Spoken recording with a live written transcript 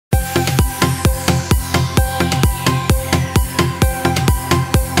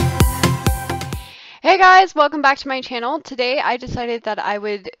guys, welcome back to my channel. Today I decided that I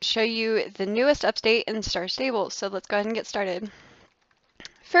would show you the newest update in Star Stable, so let's go ahead and get started.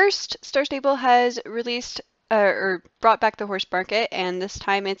 First, Star Stable has released or brought back the horse market, and this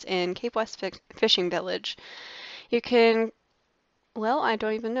time it's in Cape West Fishing Village. You can, well, I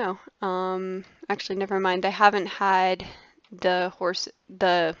don't even know. Actually, never mind. They haven't had the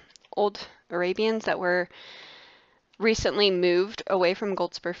old Arabians that were recently moved away from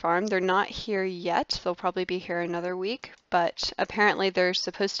Goldspur Farm. They're not here yet. They'll probably be here another week, but apparently they're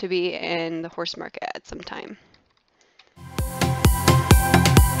supposed to be in the horse market at some time.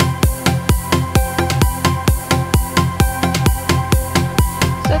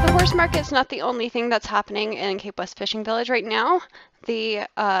 So the horse market's not the only thing that's happening in Cape West Fishing Village right now. The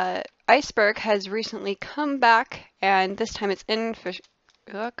iceberg has recently come back, and this time it's in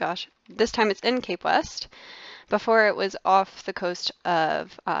this time it's in Cape West. Before it was off the coast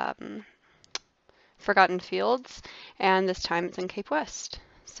of Forgotten Fields, and this time it's in Cape West.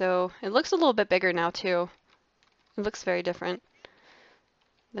 So it looks a little bit bigger now too. It looks very different.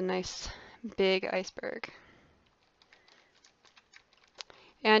 The nice big iceberg.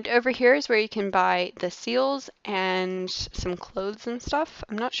 And over here is where you can buy the seals and some clothes and stuff.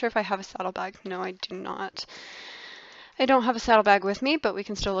 I'm not sure if I have a saddlebag. No, I do not. I don't have a saddlebag with me, but we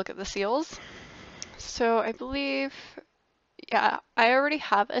can still look at the seals. So I believe, yeah, I already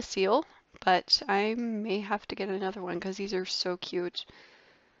have a seal, but I may have to get another one because these are so cute.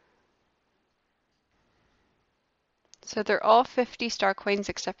 So they're all 50 star coins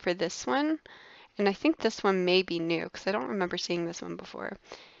except for this one. And I think this one may be new because I don't remember seeing this one before.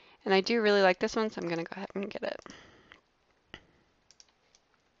 And I do really like this one, so I'm going to go ahead and get it.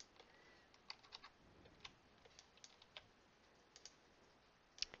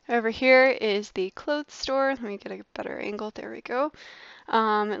 Over here is the clothes store. Let me get a better angle. There we go.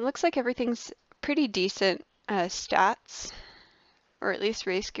 It looks like everything's pretty decent stats, or at least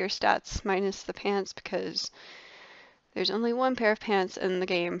race gear stats, minus the pants, because there's only one pair of pants in the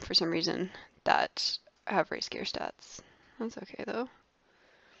game for some reason that have race gear stats. That's okay though.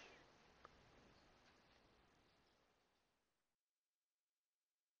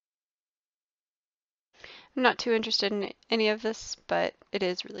 I'm not too interested in any of this, but it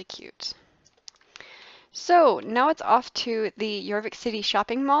is really cute. So now it's off to the Jorvik City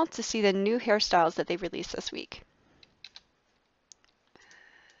shopping mall to see the new hairstyles that they released this week.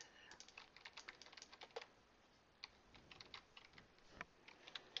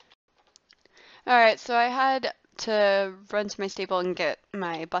 Alright, so I had to run to my stable and get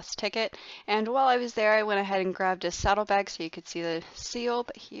my bus ticket, and while I was there I went ahead and grabbed a saddlebag so you could see the seal,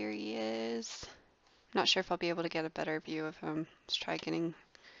 but here he is. I'm not sure if I'll be able to get a better view of him. Let's try getting...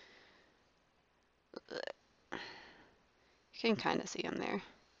 You can kind of see him there.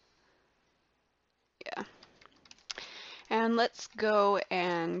 Yeah. And let's go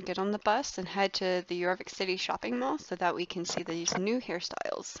and get on the bus and head to the Jorvik City shopping mall so that we can see these new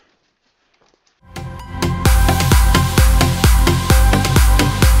hairstyles.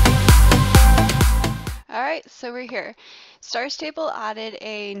 Alright, so we're here. Star Stable added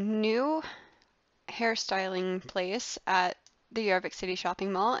a new hairstyling place at the Jorvik City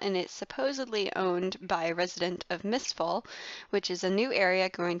shopping mall, and it's supposedly owned by a resident of Mistfall, which is a new area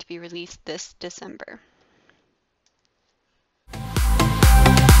going to be released this December.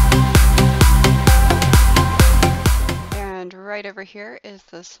 And right over here is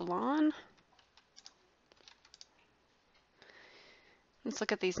the salon. Let's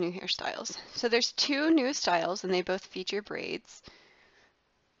look at these new hairstyles. So there's two new styles and they both feature braids.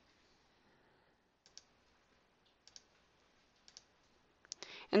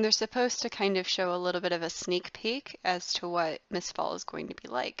 And they're supposed to kind of show a little bit of a sneak peek as to what Mistfall is going to be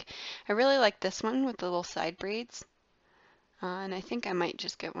like. I really like this one with the little side braids. And I think I might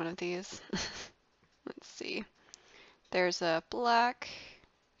just get one of these. Let's see. There's a black,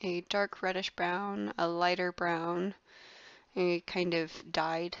 a dark reddish brown, a lighter brown, a kind of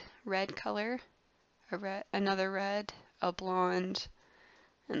dyed red color, another red, a blonde,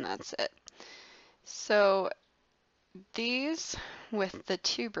 and that's it. So these with the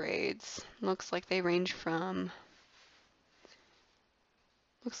two braids looks like they range from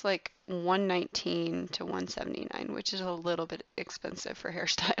 $119 to $179, which is a little bit expensive for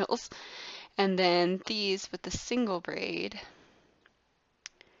hairstyles. And then these with the single braid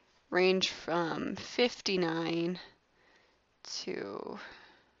range from $59 to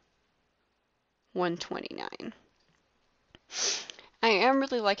 $129. I am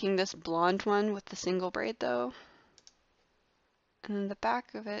really liking this blonde one with the single braid though. And then the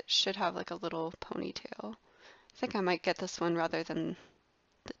back of it should have like a little ponytail. I think I might get this one rather than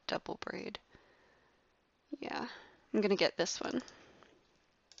the double braid. Yeah, I'm gonna get this one.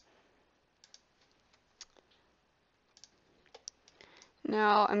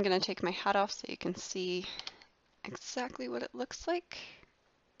 Now I'm gonna take my hat off so you can see exactly what it looks like.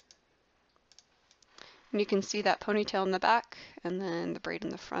 And you can see that ponytail in the back and then the braid in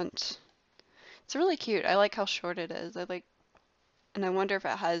the front. It's really cute. I like how short it is. And I wonder if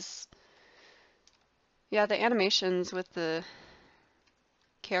it has, yeah, the animations with the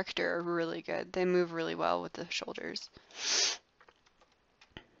character are really good. They move really well with the shoulders.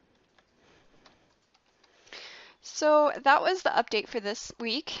 So that was the update for this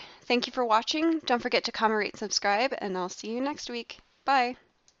week. Thank you for watching. Don't forget to comment, rate, subscribe, and I'll see you next week. Bye.